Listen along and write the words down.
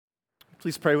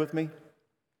Please pray with me.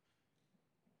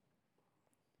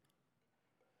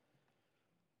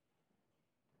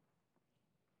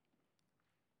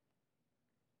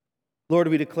 Lord,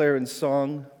 we declare in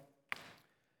song,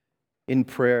 in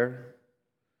prayer,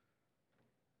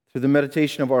 through the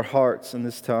meditation of our hearts in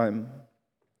this time,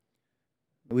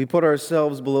 that we put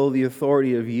ourselves below the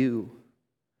authority of you.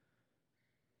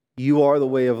 You are the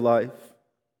way of life.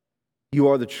 You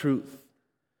are the truth.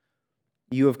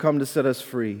 You have come to set us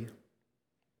free,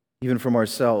 even from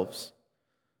ourselves.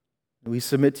 We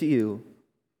submit to you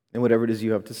in whatever it is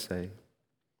you have to say.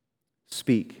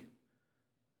 Speak.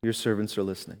 Your servants are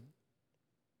listening.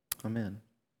 Amen.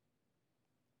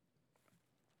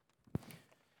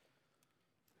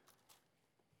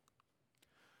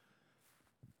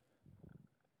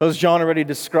 As John already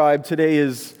described, today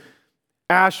is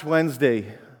Ash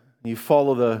Wednesday. You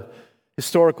follow the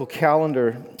historical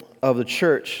calendar of the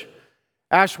church.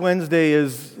 Ash Wednesday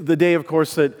is the day, of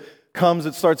course, that comes.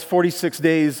 It starts 46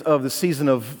 days of the season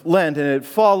of Lent, and it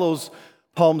follows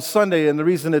Palm Sunday. And the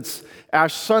reason it's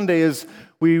Ash Sunday is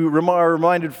we are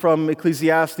reminded from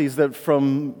Ecclesiastes that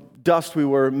from dust we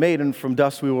were made, and from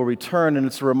dust we will return. And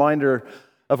it's a reminder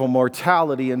of a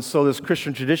mortality. And so this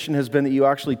Christian tradition has been that you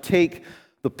actually take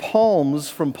the palms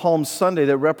from Palm Sunday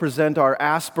that represent our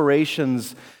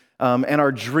aspirations and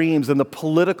our dreams and the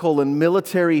political and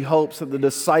military hopes that the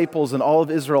disciples and all of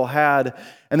Israel had,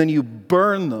 and then you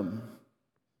burn them.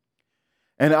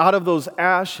 And out of those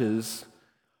ashes,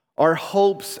 our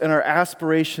hopes and our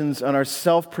aspirations and our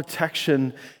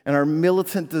self-protection and our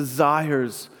militant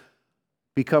desires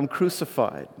become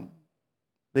crucified.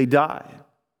 They die.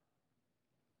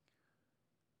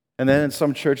 And then in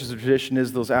some churches, the tradition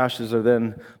is those ashes are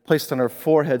then placed on our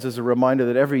foreheads as a reminder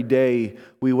that every day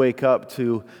we wake up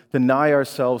to deny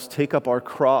ourselves, take up our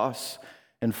cross,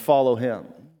 and follow Him.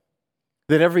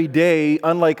 That every day,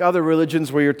 unlike other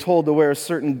religions where you're told to wear a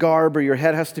certain garb or your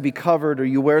head has to be covered or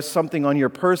you wear something on your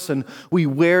person, we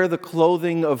wear the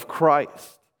clothing of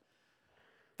Christ.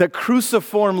 That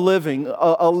cruciform living,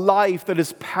 a life that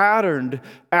is patterned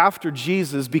after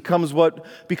Jesus, becomes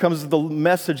the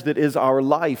message that is our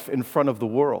life in front of the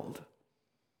world.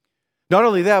 Not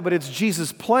only that, but it's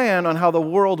Jesus' plan on how the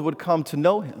world would come to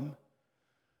know Him.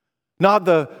 Not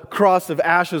the cross of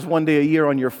ashes one day a year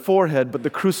on your forehead, but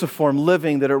the cruciform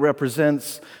living that it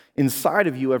represents inside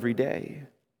of you every day.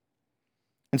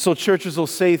 And so churches will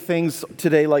say things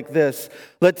today like this: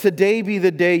 let today be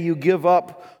the day you give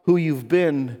up who you've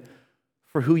been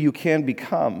for who you can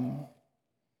become.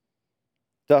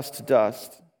 Dust to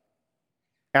dust,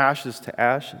 ashes to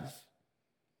ashes.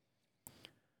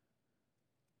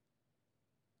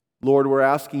 Lord, we're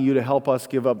asking you to help us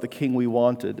give up the king we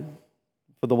wanted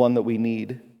for the one that we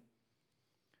need.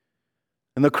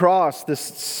 And the cross, this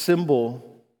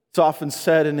symbol, it's often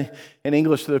said in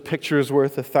English that a picture is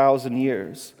worth 1,000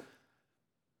 years.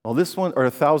 Well, this one, or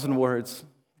 1,000 words.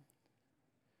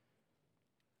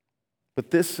 But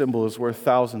this symbol is worth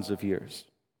thousands of years.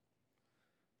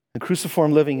 And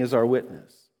cruciform living is our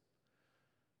witness.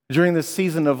 During this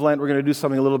season of Lent, we're going to do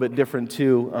something a little bit different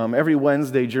too. Every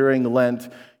Wednesday during Lent,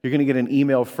 you're going to get an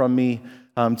email from me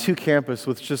to campus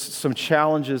with just some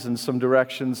challenges and some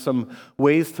directions, some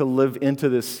ways to live into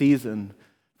this season.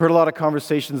 I've heard a lot of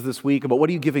conversations this week about what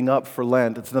are you giving up for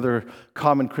Lent. It's another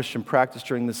common Christian practice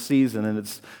during this season, and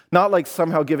it's not like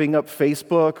somehow giving up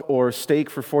Facebook or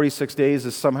steak for 46 days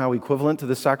is somehow equivalent to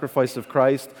the sacrifice of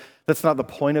Christ. That's not the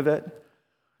point of it.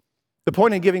 The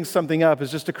point in giving something up is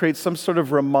just to create some sort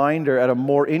of reminder at a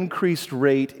more increased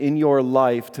rate in your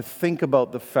life to think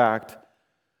about the fact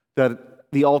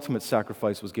that the ultimate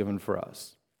sacrifice was given for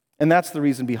us. And that's the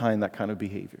reason behind that kind of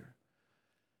behavior.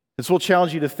 And so we'll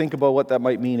challenge you to think about what that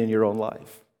might mean in your own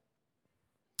life.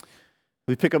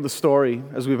 We pick up the story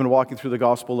as we've been walking through the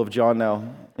Gospel of John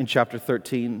now in chapter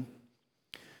 13.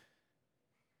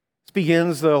 This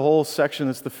begins the whole section.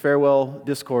 It's the farewell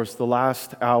discourse, the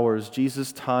last hours,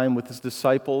 Jesus' time with his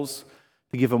disciples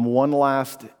to give him one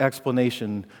last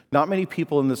explanation. Not many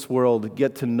people in this world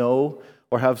get to know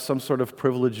or have some sort of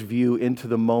privileged view into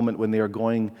the moment when they are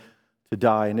going to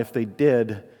die. And if they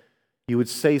did, you would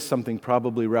say something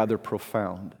probably rather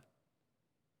profound.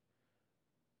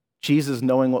 Jesus,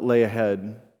 knowing what lay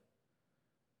ahead,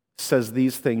 says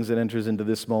these things and enters into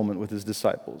this moment with his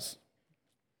disciples.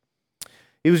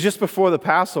 It was just before the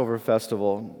Passover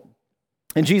festival,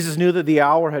 and Jesus knew that the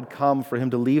hour had come for him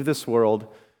to leave this world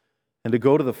and to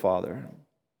go to the Father.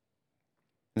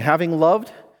 And having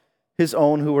loved his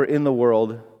own who were in the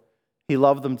world, he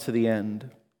loved them to the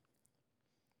end.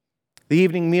 The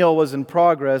evening meal was in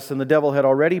progress, and the devil had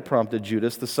already prompted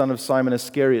Judas, the son of Simon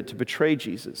Iscariot, to betray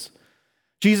Jesus.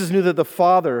 Jesus knew that the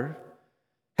Father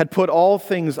had put all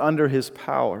things under his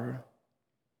power,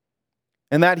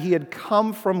 and that he had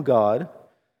come from God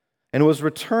and was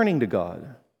returning to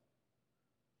God.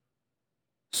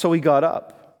 So he got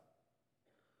up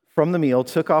from the meal,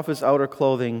 took off his outer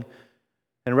clothing,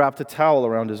 and wrapped a towel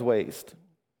around his waist.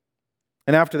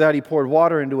 And after that, he poured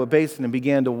water into a basin and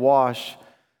began to wash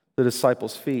the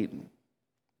disciples' feet,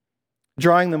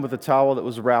 drying them with a towel that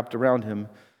was wrapped around him.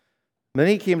 And then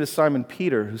he came to Simon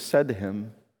Peter, who said to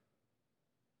him,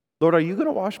 "Lord, are you going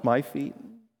to wash my feet?"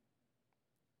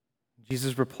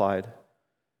 Jesus replied,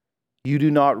 "You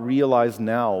do not realize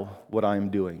now what I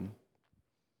am doing,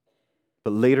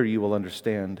 but later you will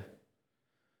understand."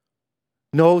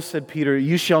 "No," said Peter,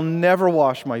 "you shall never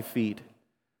wash my feet."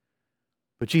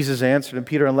 But Jesus answered him,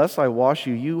 "Peter, unless I wash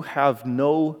you, you have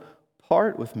no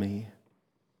part with me."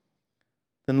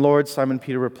 "Then, Lord," Simon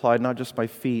Peter replied, "not just my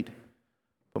feet,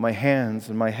 but my hands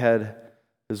and my head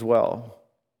as well."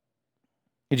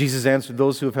 And Jesus answered,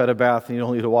 "Those who have had a bath need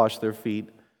only to wash their feet.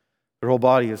 Their whole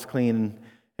body is clean,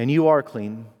 and you are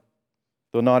clean,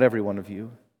 though not every one of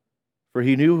you." For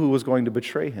he knew who was going to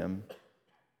betray him,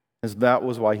 as that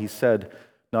was why he said,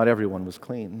 not everyone was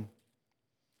clean.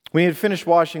 When he had finished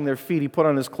washing their feet, he put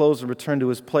on his clothes and returned to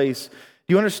his place.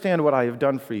 "Do you understand what I have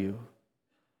done for you?"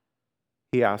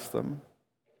 he asked them.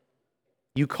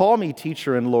 "You call me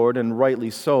teacher and Lord, and rightly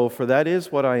so, for that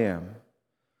is what I am.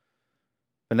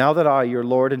 But now that I, your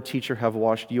Lord and teacher, have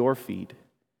washed your feet,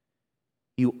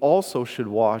 you also should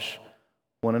wash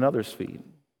one another's feet.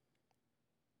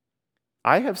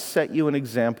 I have set you an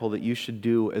example that you should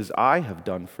do as I have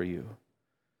done for you.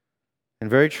 And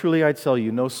very truly I tell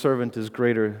you, no servant is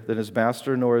greater than his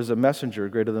master, nor is a messenger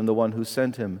greater than the one who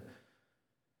sent him.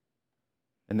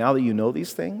 And now that you know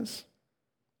these things,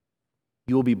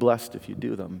 you will be blessed if you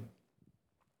do them."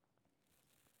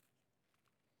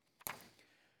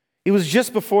 It was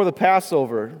just before the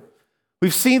Passover.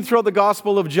 We've seen throughout the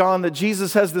Gospel of John that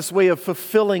Jesus has this way of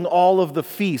fulfilling all of the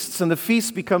feasts, and the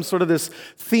feasts become sort of this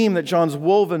theme that John's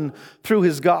woven through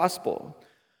his Gospel.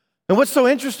 And what's so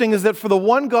interesting is that for the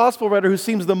one Gospel writer who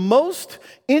seems the most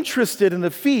interested in the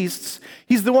feasts,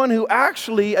 he's the one who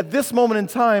actually, at this moment in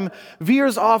time,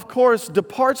 veers off course,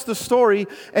 departs the story,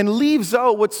 and leaves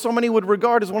out what so many would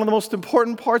regard as one of the most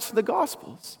important parts of the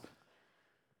Gospels.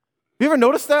 Have you ever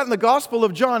noticed that in the Gospel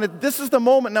of John? This is the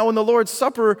moment now when the Lord's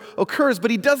Supper occurs,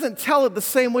 but he doesn't tell it the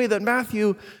same way that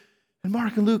Matthew and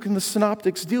Mark and Luke and the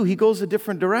synoptics do. He goes a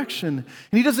different direction.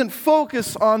 And he doesn't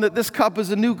focus on that this cup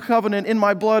is a new covenant in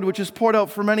my blood, which is poured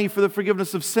out for many for the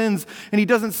forgiveness of sins. And he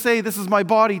doesn't say, "This is my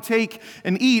body, take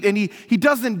and eat." And he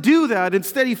doesn't do that.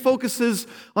 Instead, he focuses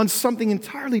on something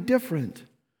entirely different.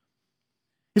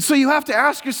 And so you have to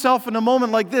ask yourself in a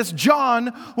moment like this, John,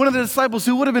 one of the disciples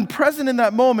who would have been present in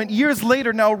that moment, years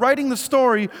later now writing the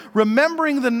story,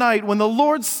 remembering the night when the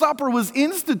Lord's Supper was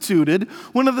instituted,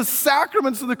 one of the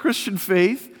sacraments of the Christian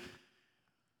faith,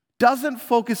 doesn't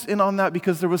focus in on that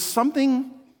because there was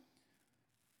something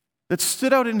that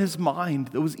stood out in his mind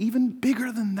that was even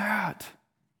bigger than that.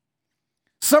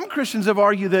 Some Christians have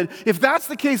argued that if that's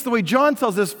the case, the way John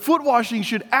tells us, foot washing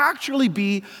should actually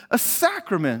be a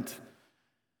sacrament.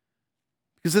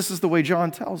 Because this is the way John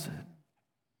tells it.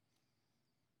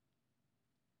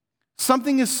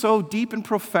 Something is so deep and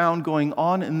profound going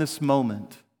on in this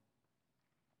moment.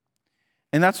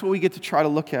 And that's what we get to try to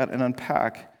look at and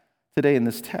unpack today in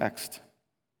this text.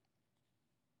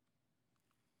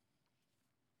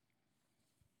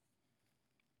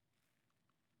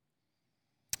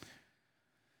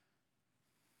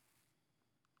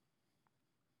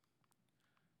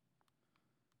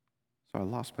 So I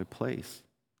lost my place.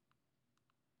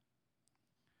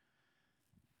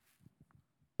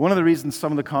 One of the reasons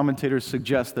some of the commentators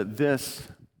suggest that this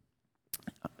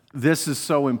is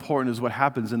so important is what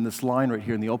happens in this line right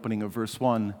here in the opening of verse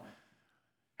 1.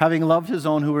 Having loved his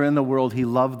own who were in the world, he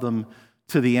loved them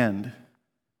to the end.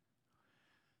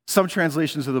 Some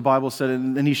translations of the Bible said,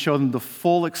 and then he showed them the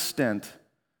full extent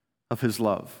of his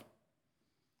love.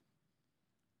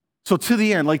 So to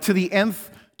the end, like to the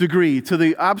nth degree, to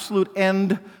the absolute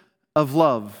end of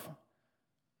love,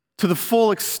 to the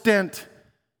full extent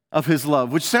of his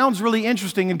love, which sounds really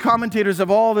interesting, and commentators have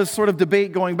all this sort of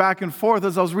debate going back and forth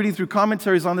as I was reading through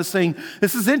commentaries on this, saying,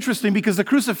 this is interesting because the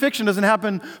crucifixion doesn't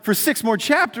happen for 6 more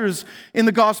chapters in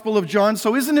the Gospel of John,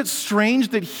 so isn't it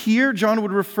strange that here John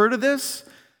would refer to this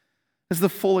as the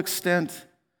full extent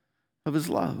of his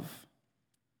love?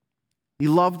 He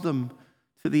loved them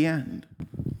to the end.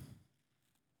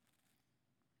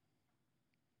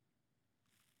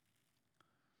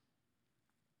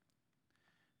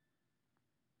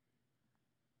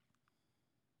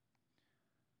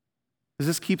 As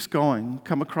this keeps going,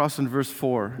 come across in verse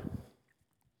 4.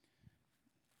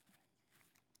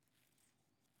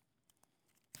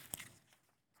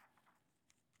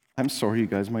 I'm sorry, you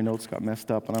guys. My notes got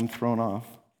messed up and I'm thrown off.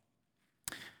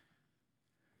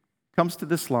 Comes to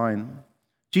this line.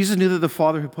 Jesus knew that the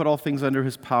Father had put all things under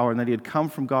his power and that he had come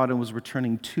from God and was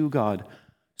returning to God.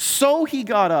 So he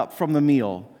got up from the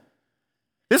meal.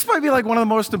 This might be like one of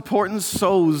the most important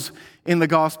so's in the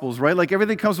Gospels, right? Like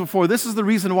everything comes before. This is the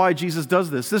reason why Jesus does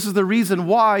this. This is the reason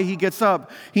why he gets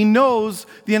up. He knows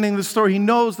the ending of the story. He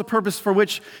knows the purpose for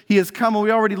which he has come. And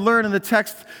we already learn in the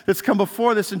text that's come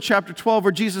before this in chapter 12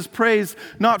 where Jesus prays,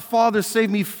 not Father,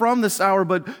 save me from this hour,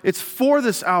 but it's for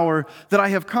this hour that I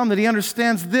have come, that he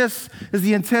understands this is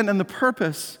the intent and the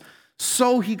purpose.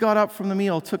 So he got up from the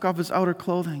meal, took off his outer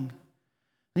clothing,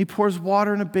 and he pours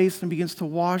water in a basin and begins to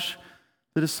wash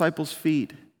the disciples'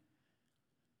 feet.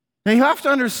 Now you have to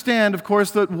understand, of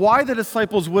course, that why the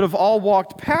disciples would have all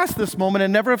walked past this moment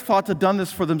and never have thought to have done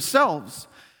this for themselves.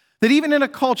 That even in a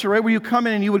culture, right, where you come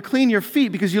in and you would clean your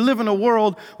feet because you live in a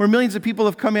world where millions of people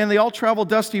have come in, they all travel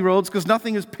dusty roads because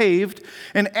nothing is paved,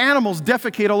 and animals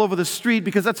defecate all over the street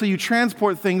because that's how you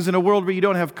transport things in a world where you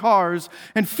don't have cars,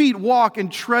 and feet walk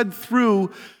and tread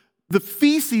through the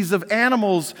feces of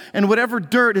animals and whatever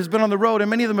dirt has been on the road, and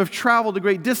many of them have traveled a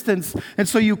great distance, and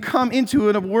so you come into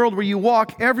a world where you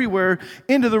walk everywhere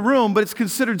into the room, but it's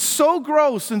considered so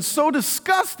gross and so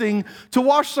disgusting to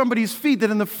wash somebody's feet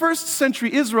that in the first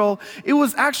century Israel, it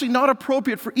was actually not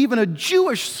appropriate for even a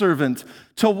Jewish servant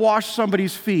to wash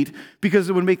somebody's feet because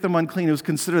it would make them unclean. It was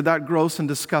considered that gross and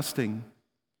disgusting.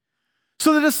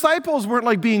 So the disciples weren't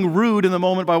like being rude in the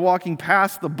moment by walking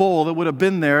past the bowl that would have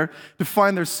been there to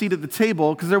find their seat at the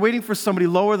table because they're waiting for somebody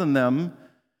lower than them,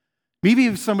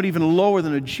 maybe somebody even lower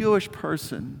than a Jewish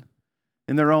person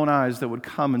in their own eyes that would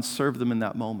come and serve them in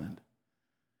that moment.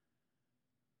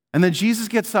 And then Jesus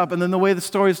gets up, and then the way the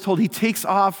story is told, he takes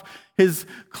off his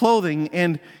clothing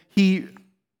and he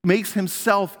makes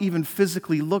himself even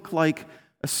physically look like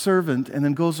a servant and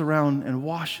then goes around and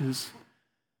washes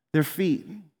their feet.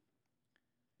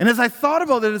 And as I thought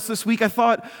about this week,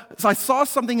 I saw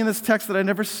something in this text that I'd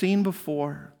never seen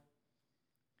before.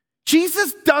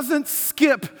 Jesus doesn't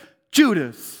skip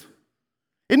Judas.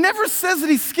 It never says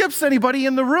that he skips anybody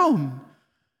in the room.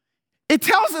 It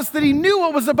tells us that he knew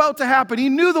what was about to happen. He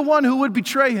knew the one who would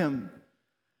betray him.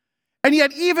 And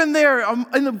yet even there,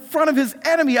 in the front of his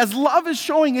enemy, as love is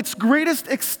showing its greatest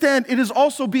extent, it is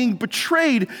also being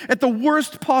betrayed at the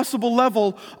worst possible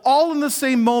level, all in the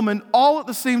same moment, all at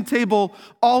the same table,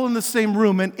 all in the same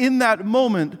room. And in that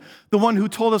moment, the one who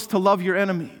told us to love your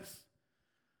enemies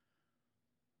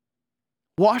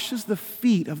washes the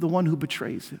feet of the one who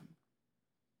betrays him.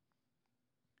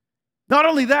 Not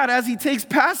only that, as he takes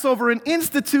Passover and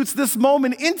institutes this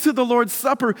moment into the Lord's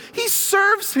Supper, he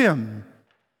serves him.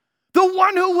 The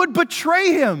one who would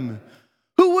betray him,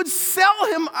 who would sell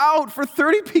him out for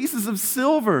 30 pieces of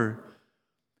silver.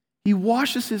 He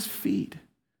washes his feet.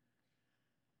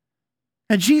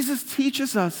 And Jesus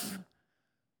teaches us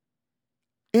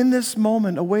in this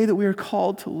moment a way that we are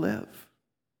called to live.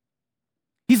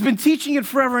 He's been teaching it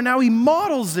forever, and now he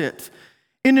models it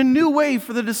in a new way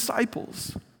for the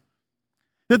disciples.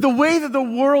 That the way that the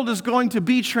world is going to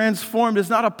be transformed is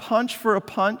not a punch for a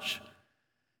punch,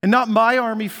 and not my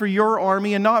army for your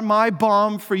army, and not my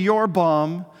bomb for your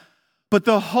bomb, but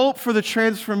the hope for the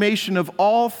transformation of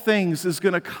all things is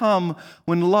going to come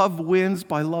when love wins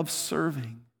by love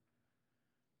serving.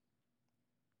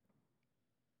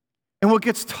 And what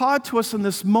gets taught to us in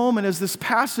this moment as this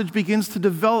passage begins to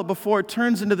develop before it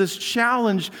turns into this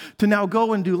challenge to now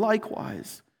go and do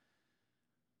likewise,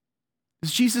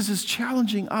 is Jesus is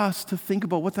challenging us to think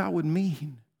about what that would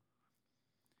mean.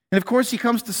 And of course, he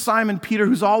comes to Simon Peter,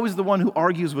 who's always the one who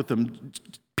argues with him.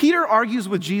 Peter argues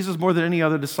with Jesus more than any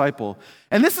other disciple.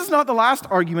 And this is not the last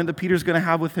argument that Peter's going to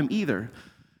have with him either.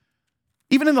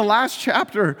 Even in the last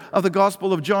chapter of the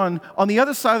Gospel of John, on the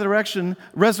other side of the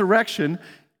resurrection,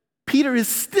 Peter is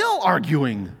still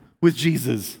arguing with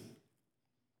Jesus.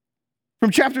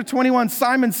 From chapter 21,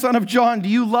 Simon, son of John, do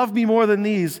you love me more than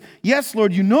these? Yes,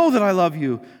 Lord, you know that I love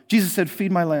you. Jesus said,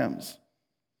 feed my lambs.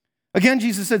 Again,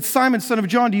 Jesus said, Simon, son of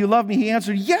John, do you love me? He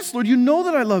answered, yes, Lord, you know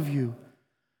that I love you.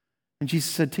 And Jesus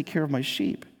said, take care of my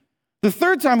sheep. The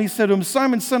third time he said to him,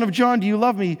 Simon, son of John, do you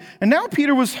love me? And now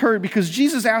Peter was hurt because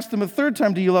Jesus asked him a third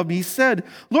time, do you love me? He said,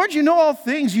 Lord, you know all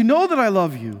things. You know that I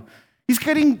love you.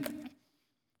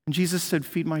 And Jesus said,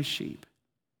 feed my sheep.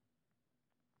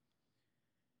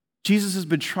 Jesus has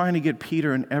been trying to get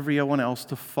Peter and everyone else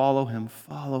to follow him,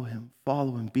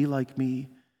 be like me.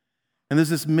 And there's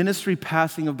this ministry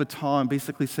passing of baton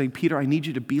basically saying, Peter, I need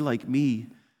you to be like me.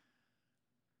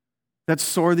 That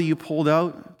sword that you pulled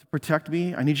out to protect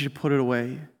me, I need you to put it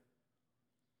away.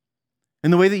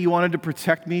 And the way that you wanted to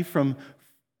protect me from,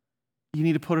 you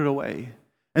need to put it away.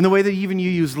 And the way that even you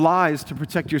use lies to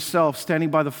protect yourself, standing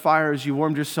by the fire as you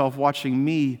warmed yourself watching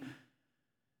me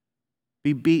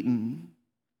be beaten,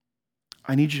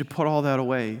 I need you to put all that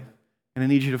away. And I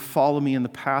need you to follow me in the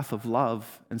path of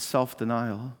love and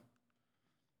self-denial.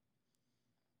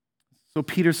 So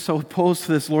Peter's so opposed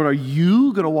to this. Lord, are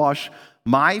you going to wash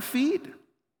my feet?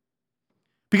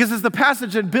 Because as the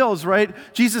passage it builds, right?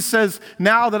 Jesus says,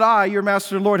 now that I, your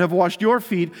master and Lord, have washed your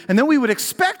feet. And then we would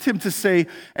expect him to say,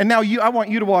 and now I want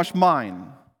you to wash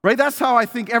mine. Right? That's how I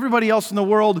think everybody else in the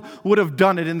world would have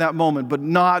done it in that moment, but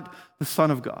not the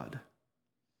Son of God.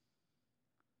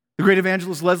 The great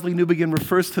evangelist Leslie Newbegin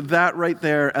refers to that right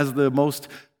there as the most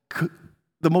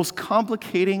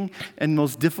complicating and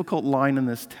most difficult line in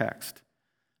this text.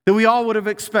 That we all would have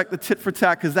expected tit for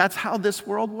tat because that's how this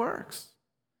world works.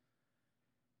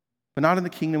 But not in the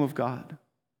kingdom of God.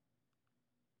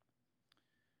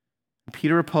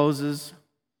 Peter opposes,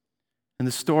 and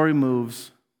the story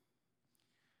moves.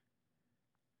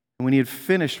 And when he had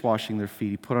finished washing their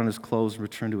feet, he put on his clothes and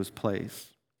returned to his place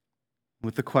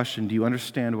with the question, do you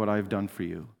understand what I have done for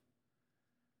you?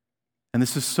 And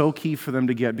this is so key for them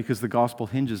to get because the gospel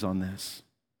hinges on this.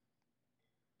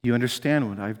 Do you understand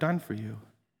what I've done for you?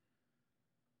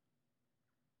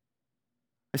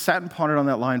 I sat and pondered on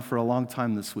that line for a long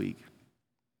time this week.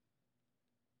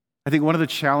 I think one of the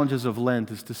challenges of Lent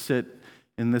is to sit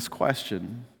in this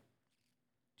question.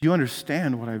 Do you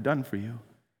understand what I've done for you?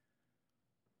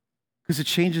 Because it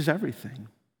changes everything.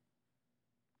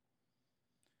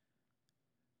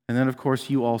 And then, of course,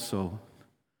 you also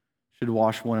should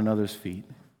wash one another's feet.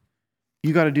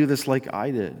 You got to do this like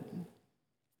I did.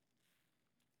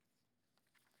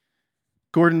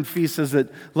 Gordon Fee says that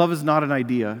love is not an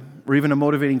idea or even a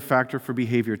motivating factor for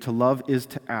behavior. To love is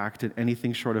to act, and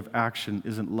anything short of action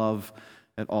isn't love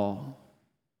at all.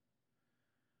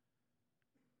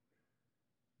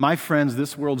 My friends,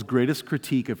 this world's greatest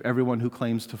critique of everyone who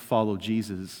claims to follow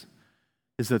Jesus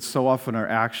is that so often our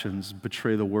actions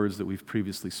betray the words that we've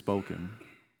previously spoken,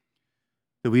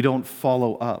 that we don't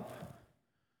follow up.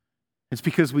 It's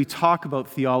because we talk about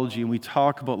theology and we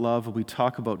talk about love and we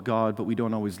talk about God, but we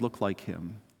don't always look like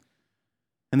him.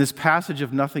 And this passage,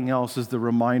 if nothing else, is the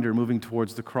reminder moving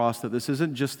towards the cross that this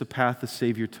isn't just the path the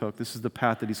Savior took, this is the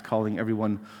path that he's calling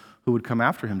everyone who would come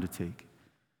after him to take.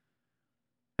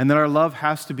 And that our love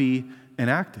has to be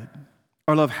enacted.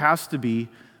 Our love has to be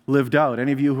lived out.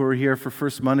 Any of you who are here for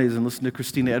First Mondays and listen to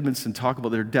Christina Edmondson talk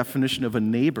about their definition of a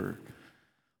neighbor,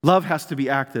 love has to be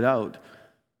acted out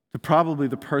to probably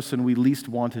the person we least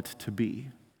want it to be.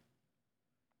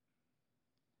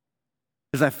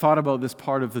 As I thought about this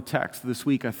part of the text this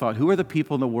week, I thought, who are the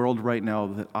people in the world right now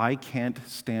that I can't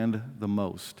stand the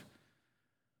most?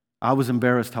 I was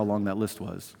embarrassed how long that list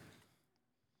was.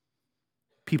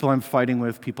 People I'm fighting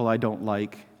with, people I don't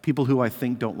like, people who I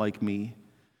think don't like me.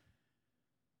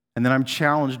 And then I'm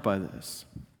challenged by this.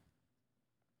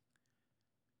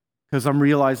 Because I'm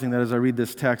realizing that as I read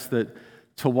this text that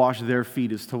to wash their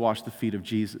feet is to wash the feet of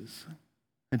Jesus.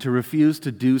 And to refuse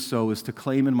to do so is to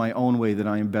claim in my own way that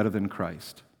I am better than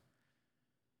Christ.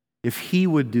 If he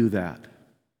would do that,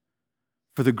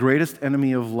 for the greatest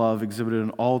enemy of love exhibited in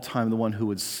all time, the one who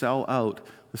would sell out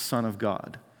the Son of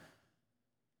God,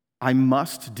 I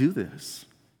must do this.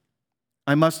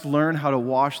 I must learn how to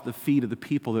wash the feet of the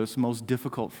people that it's most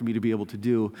difficult for me to be able to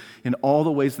do in all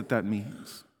the ways that that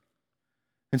means.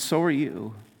 And so are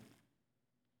you.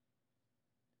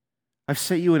 I've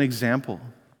set you an example.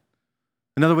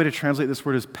 Another way to translate this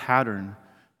word is pattern.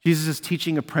 Jesus is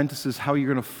teaching apprentices how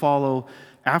you're going to follow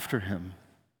after him.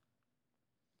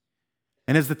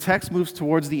 And as the text moves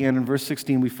towards the end, in verse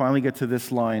 16, we finally get to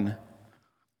this line.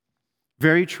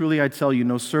 Very truly I tell you,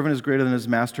 no servant is greater than his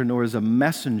master, nor is a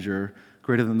messenger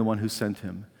greater than the one who sent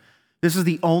him. This is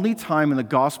the only time in the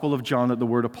Gospel of John that the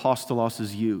word apostolos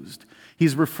is used.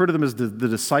 He's referred to them as the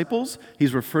disciples,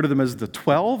 he's referred to them as the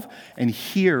 12, and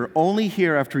only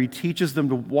here, after he teaches them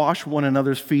to wash one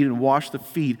another's feet and wash the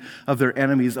feet of their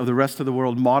enemies, of the rest of the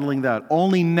world, modeling that,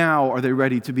 only now are they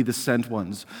ready to be the sent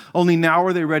ones. Only now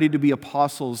are they ready to be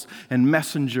apostles and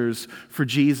messengers for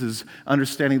Jesus,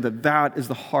 understanding that that is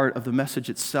the heart of the message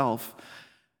itself.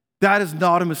 That is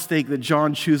not a mistake that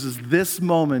John chooses this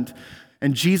moment.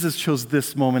 And Jesus chose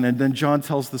this moment, and then John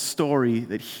tells the story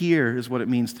that here is what it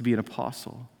means to be an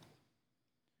apostle.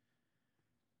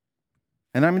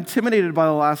 And I'm intimidated by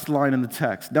the last line in the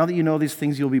text. Now that you know these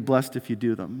things, you'll be blessed if you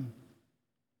do them.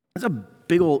 There's a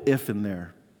big old if in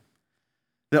there.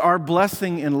 That our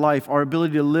blessing in life, our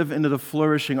ability to live into the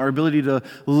flourishing, our ability to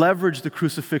leverage the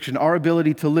crucifixion, our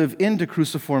ability to live into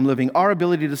cruciform living, our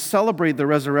ability to celebrate the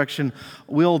resurrection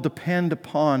will depend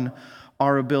upon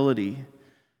our ability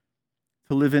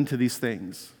to live into these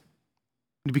things,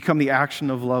 to become the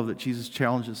action of love that Jesus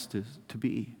challenges us to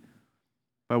be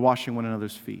by washing one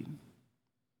another's feet.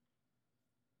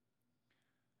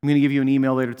 I'm going to give you an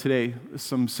email later today with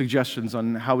some suggestions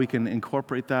on how we can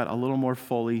incorporate that a little more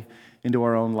fully into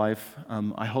our own life.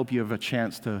 I hope you have a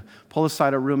chance to pull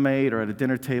aside a roommate or at a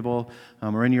dinner table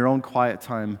or in your own quiet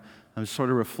time and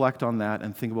sort of reflect on that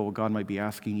and think about what God might be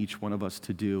asking each one of us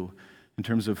to do in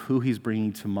terms of who He's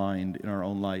bringing to mind in our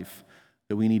own life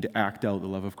that we need to act out the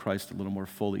love of Christ a little more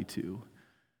fully to.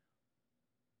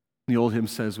 The old hymn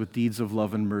says, with deeds of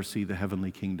love and mercy, the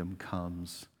heavenly kingdom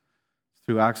comes.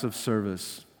 Through acts of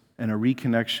service and a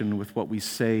reconnection with what we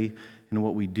say and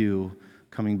what we do,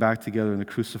 coming back together in the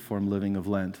cruciform living of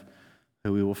Lent,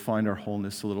 that we will find our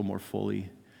wholeness a little more fully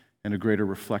and a greater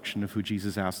reflection of who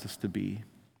Jesus asked us to be.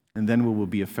 And then we will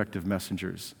be effective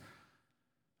messengers,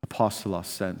 apostolos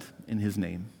sent in His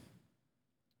name.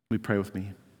 Will you pray with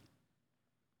me?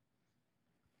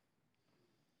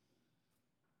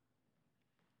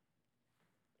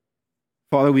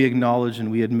 Father, we acknowledge and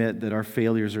we admit that our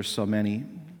failures are so many,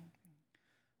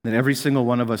 that every single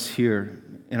one of us here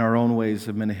in our own ways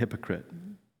have been a hypocrite.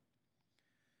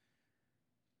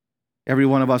 Every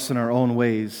one of us in our own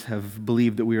ways have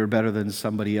believed that we are better than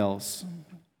somebody else,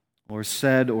 or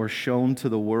said or shown to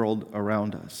the world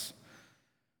around us.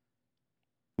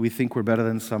 We think we're better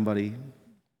than somebody,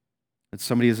 that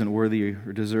somebody isn't worthy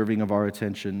or deserving of our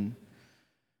attention.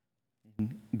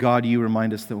 God, you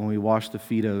remind us that when we wash the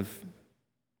feet of,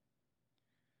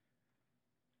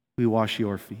 we wash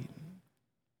your feet.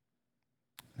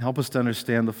 Help us to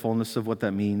understand the fullness of what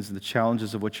that means and the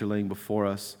challenges of what you're laying before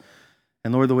us.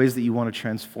 And Lord, the ways that you want to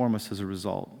transform us as a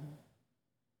result.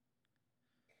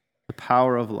 The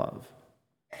power of love,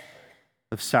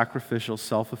 of sacrificial,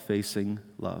 self-effacing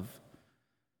love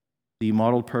that you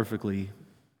modeled perfectly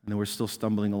and that we're still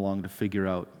stumbling along to figure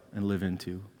out and live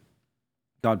into.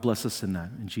 God bless us in that.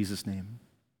 In Jesus' name,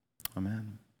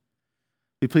 amen.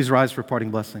 Will you please rise for a parting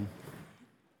blessing?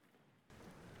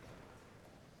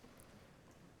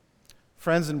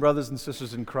 Friends and brothers and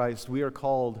sisters in Christ, we are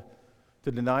called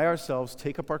to deny ourselves,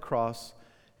 take up our cross,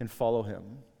 and follow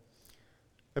Him.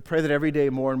 I pray that every day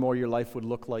more and more your life would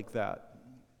look like that,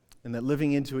 and that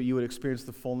living into it you would experience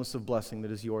the fullness of blessing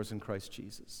that is yours in Christ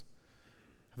Jesus.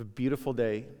 Have a beautiful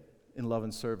day in love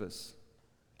and service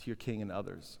to your King and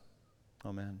others.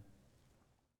 Amen.